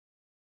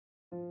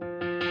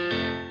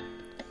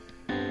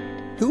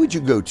Who would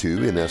you go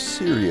to in a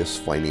serious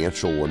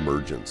financial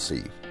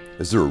emergency?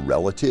 Is there a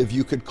relative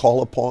you could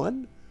call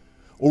upon?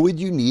 Or would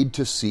you need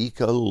to seek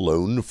a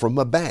loan from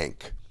a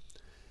bank?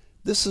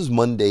 This is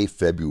Monday,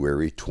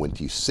 February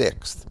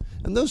 26th,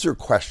 and those are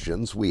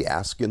questions we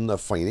ask in the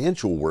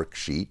financial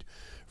worksheet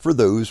for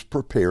those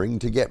preparing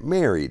to get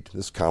married.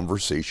 This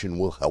conversation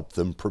will help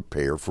them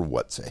prepare for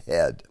what's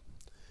ahead.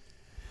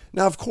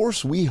 Now, of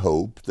course, we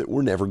hope that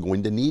we're never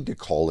going to need to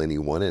call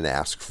anyone and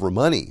ask for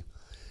money.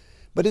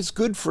 But it's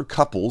good for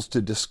couples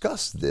to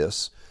discuss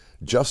this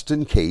just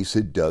in case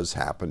it does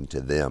happen to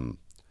them.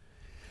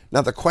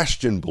 Now, the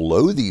question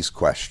below these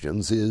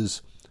questions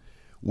is,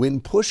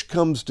 when push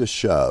comes to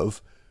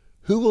shove,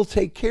 who will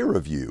take care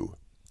of you?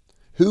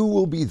 Who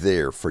will be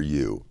there for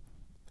you?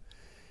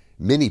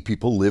 Many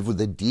people live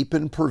with a deep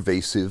and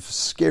pervasive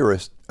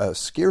scarcity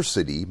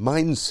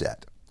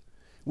mindset.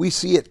 We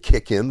see it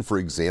kick in, for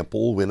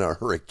example, when a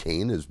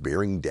hurricane is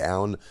bearing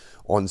down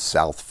on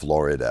South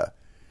Florida.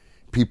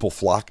 People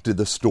flock to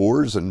the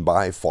stores and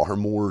buy far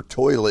more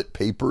toilet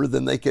paper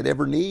than they could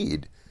ever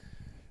need.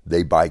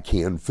 They buy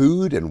canned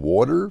food and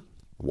water.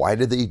 Why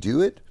do they do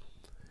it?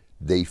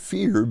 They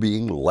fear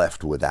being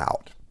left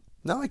without.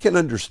 Now, I can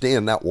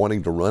understand not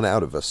wanting to run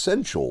out of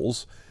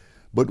essentials,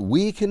 but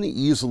we can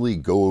easily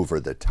go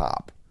over the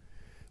top.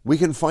 We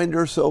can find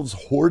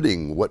ourselves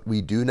hoarding what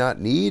we do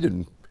not need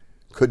and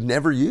could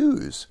never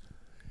use.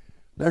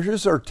 Now,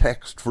 here's our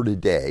text for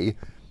today.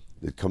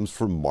 It comes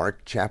from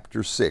Mark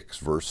chapter 6,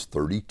 verse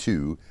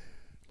 32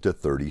 to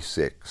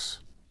 36.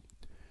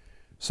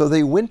 So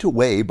they went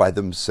away by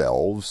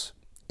themselves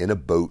in a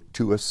boat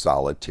to a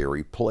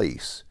solitary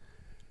place.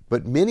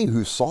 But many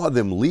who saw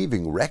them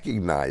leaving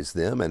recognized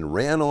them and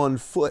ran on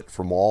foot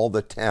from all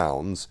the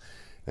towns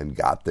and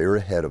got there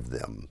ahead of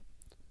them.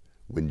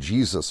 When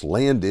Jesus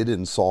landed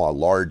and saw a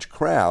large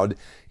crowd,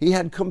 he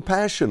had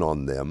compassion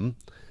on them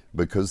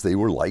because they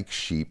were like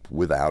sheep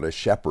without a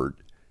shepherd.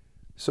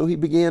 So he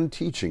began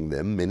teaching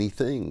them many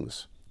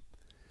things.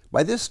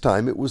 By this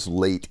time it was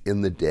late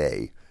in the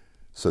day.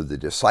 So the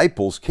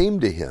disciples came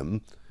to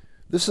him.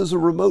 "This is a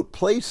remote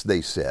place," they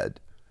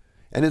said,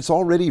 "and it's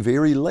already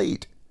very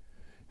late.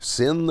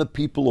 Send the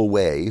people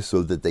away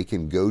so that they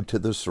can go to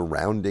the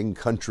surrounding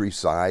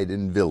countryside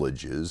and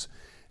villages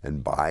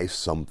and buy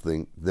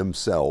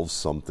themselves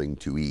something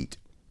to eat."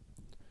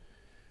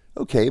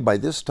 Okay, by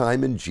this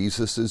time in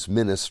Jesus'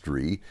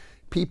 ministry,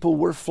 people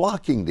were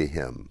flocking to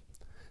him.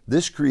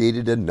 This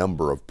created a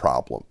number of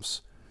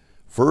problems.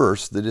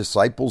 First, the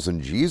disciples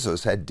and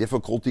Jesus had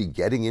difficulty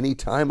getting any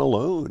time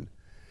alone.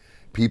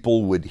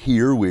 People would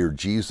hear where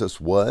Jesus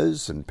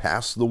was and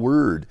pass the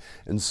word,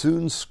 and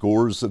soon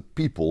scores of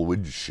people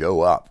would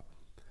show up.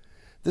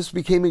 This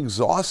became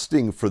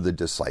exhausting for the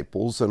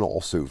disciples and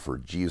also for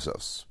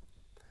Jesus.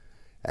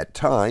 At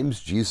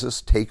times,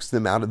 Jesus takes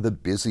them out of the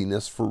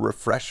busyness for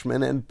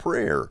refreshment and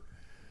prayer.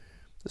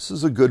 This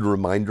is a good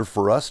reminder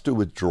for us to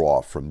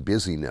withdraw from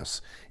busyness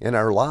in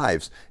our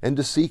lives and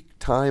to seek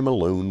time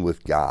alone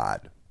with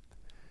God.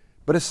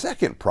 But a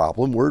second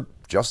problem were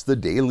just the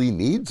daily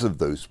needs of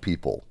those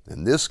people,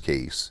 in this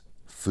case,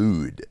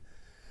 food.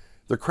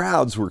 The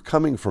crowds were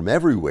coming from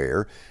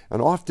everywhere,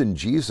 and often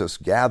Jesus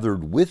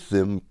gathered with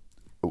them.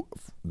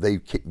 They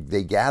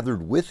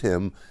gathered with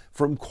him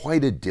from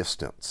quite a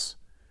distance.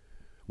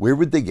 Where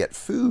would they get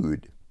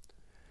food?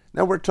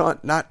 Now, we're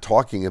not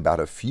talking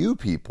about a few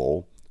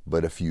people,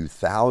 but a few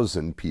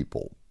thousand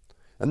people.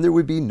 And there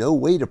would be no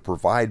way to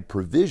provide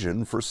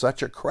provision for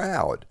such a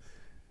crowd.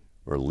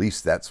 Or at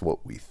least that's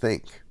what we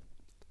think.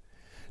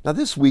 Now,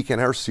 this week in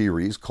our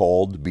series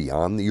called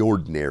Beyond the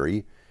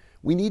Ordinary,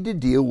 we need to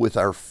deal with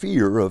our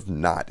fear of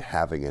not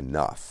having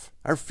enough,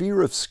 our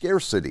fear of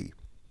scarcity,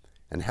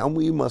 and how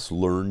we must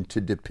learn to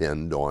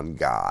depend on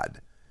God.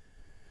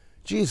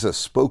 Jesus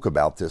spoke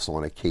about this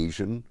on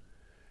occasion.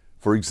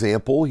 For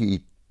example,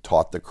 he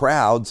taught the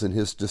crowds and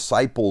his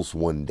disciples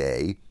one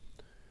day,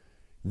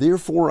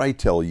 "Therefore I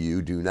tell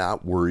you, do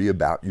not worry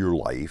about your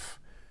life,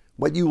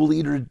 what you will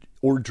eat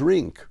or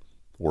drink,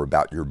 or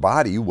about your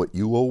body, what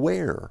you will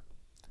wear.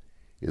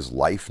 Is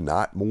life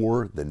not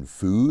more than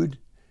food,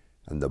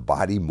 and the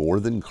body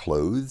more than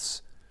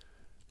clothes?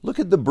 Look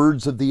at the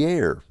birds of the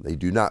air. They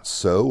do not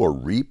sow or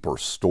reap or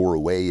store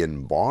away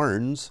in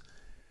barns,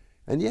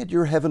 and yet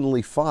your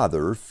heavenly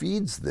Father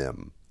feeds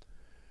them.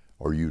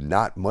 Are you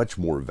not much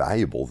more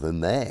valuable than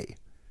they?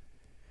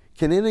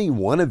 Can any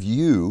one of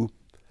you,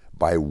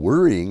 by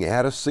worrying,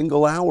 add a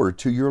single hour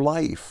to your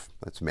life?"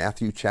 That's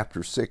Matthew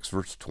chapter 6,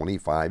 verse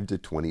 25 to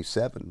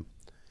 27.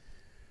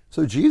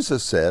 So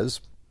Jesus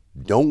says,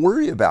 don't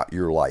worry about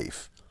your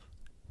life.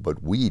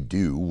 But we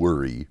do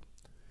worry.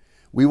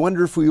 We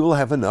wonder if we will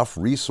have enough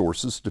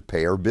resources to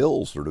pay our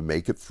bills or to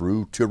make it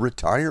through to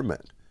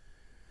retirement.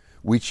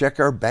 We check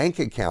our bank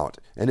account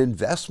and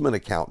investment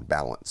account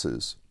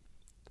balances.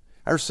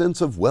 Our sense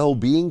of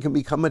well-being can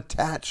become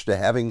attached to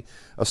having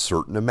a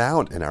certain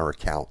amount in our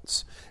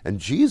accounts. And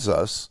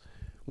Jesus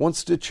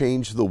wants to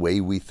change the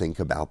way we think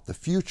about the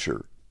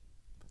future.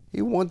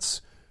 He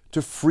wants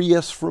to free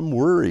us from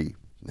worry.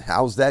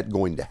 How's that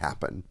going to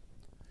happen?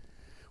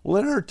 Well,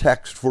 in our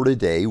text for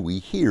today, we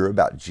hear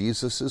about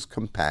Jesus'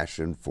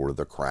 compassion for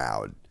the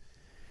crowd.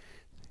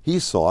 He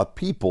saw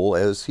people,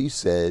 as he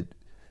said,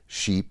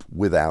 sheep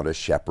without a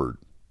shepherd.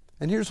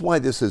 And here's why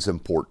this is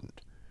important.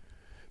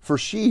 For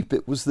sheep,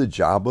 it was the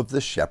job of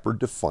the shepherd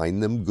to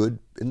find them good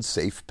and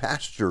safe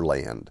pasture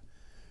land.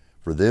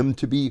 For them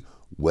to be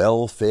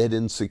well fed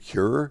and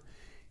secure,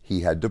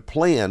 he had to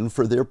plan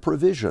for their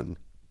provision.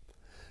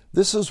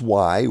 This is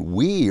why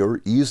we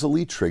are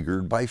easily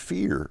triggered by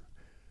fear.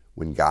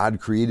 When God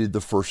created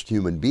the first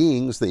human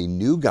beings, they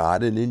knew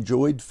God and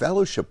enjoyed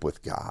fellowship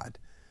with God.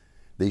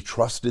 They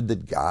trusted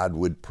that God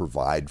would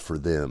provide for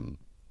them.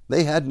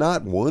 They had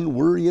not one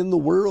worry in the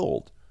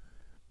world.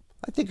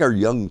 I think our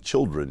young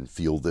children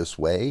feel this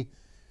way.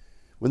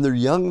 When they're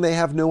young, they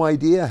have no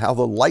idea how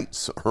the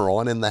lights are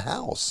on in the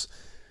house.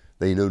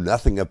 They know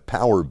nothing of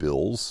power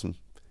bills,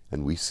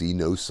 and we see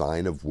no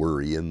sign of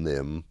worry in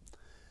them.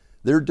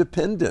 They're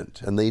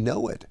dependent, and they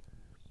know it,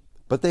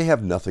 but they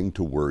have nothing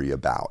to worry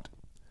about.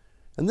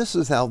 And this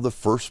is how the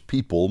first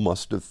people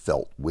must have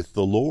felt with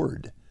the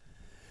Lord.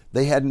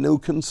 They had no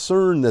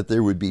concern that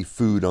there would be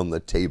food on the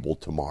table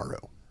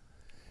tomorrow.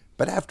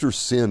 But after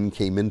sin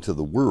came into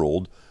the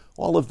world,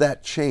 all of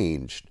that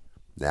changed.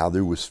 Now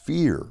there was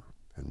fear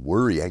and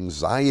worry,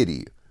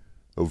 anxiety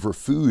over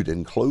food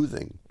and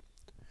clothing.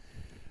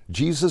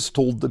 Jesus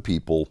told the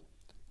people,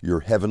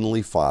 "Your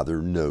heavenly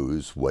Father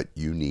knows what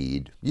you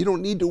need. You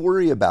don't need to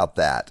worry about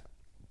that."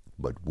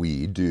 But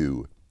we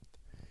do.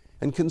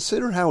 And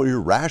consider how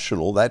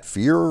irrational that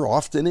fear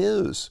often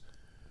is.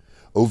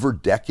 Over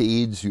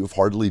decades, you've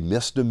hardly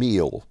missed a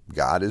meal.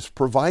 God has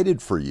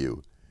provided for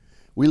you.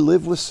 We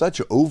live with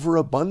such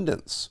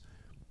overabundance,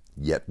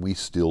 yet we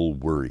still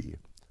worry.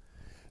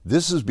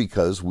 This is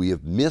because we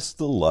have missed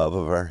the love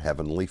of our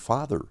Heavenly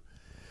Father.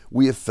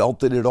 We have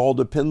felt that it all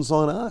depends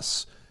on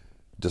us,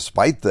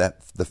 despite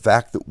the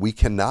fact that we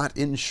cannot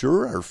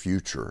ensure our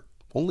future.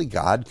 Only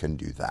God can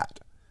do that.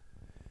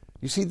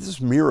 You see, this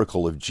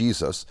miracle of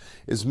Jesus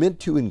is meant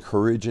to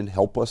encourage and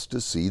help us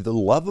to see the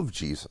love of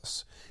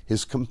Jesus,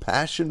 His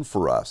compassion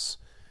for us,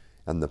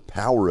 and the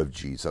power of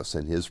Jesus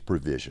and His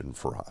provision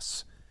for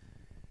us.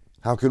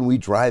 How can we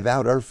drive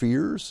out our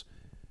fears?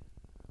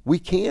 We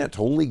can't.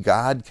 Only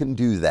God can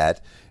do that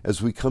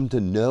as we come to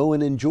know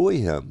and enjoy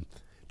Him,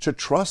 to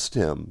trust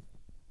Him,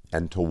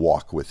 and to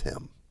walk with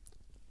Him.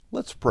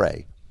 Let's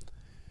pray.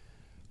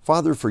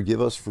 Father,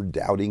 forgive us for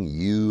doubting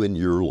You and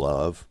Your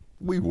love.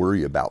 We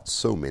worry about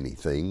so many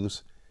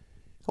things.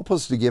 Help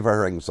us to give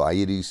our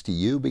anxieties to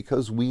You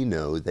because we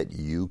know that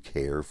You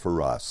care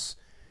for us.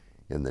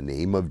 In the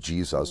name of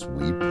Jesus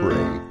we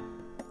pray.